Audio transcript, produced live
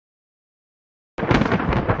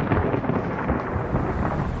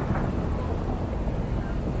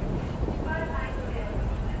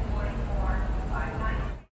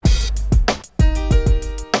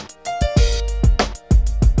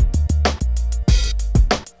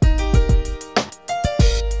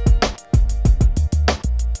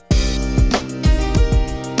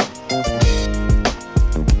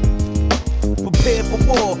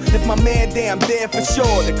I'm there for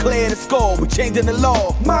sure to clear the score. We're changing the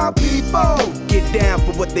law. My people, get down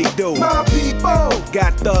for what they do. My people,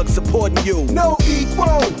 got thugs supporting you. No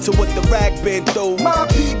equal to what the rag been through. My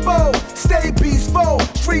people, stay peaceful,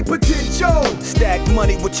 free potential. Stack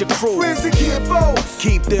money with your crew, friends and kinfolks.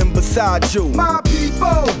 Keep them beside you. My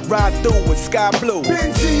people, ride through with sky blue.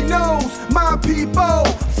 Benzinos, my people,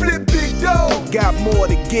 flip big dough. Got more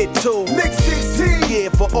to get to. Lick 16, yeah,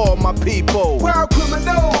 for all my people. Wild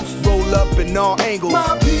criminals, roll up in all angles.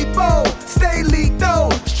 My people, stay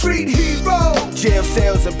lethal, street hero. Jail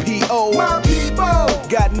cells and P.O. My people,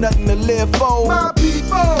 got nothing to live for. My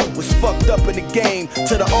people, was fucked up in the game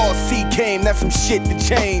till the RC came. That's some shit to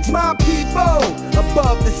change. My people,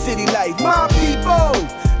 above the city life. My people,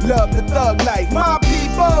 love the thug life. My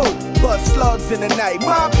people, bust slugs in the night.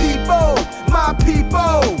 My people,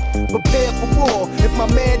 prepare for war. If my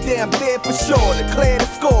man there, I'm there for sure. Declare the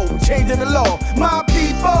score, we're changing the law. My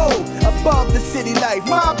people, above the city life.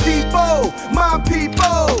 My people,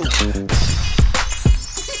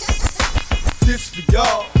 This for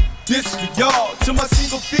y'all, this for y'all. To my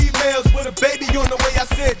single females with a baby on the way, I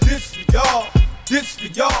said this for y'all, this for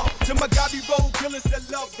y'all. To my Gabi road killers that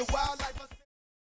love the wildlife.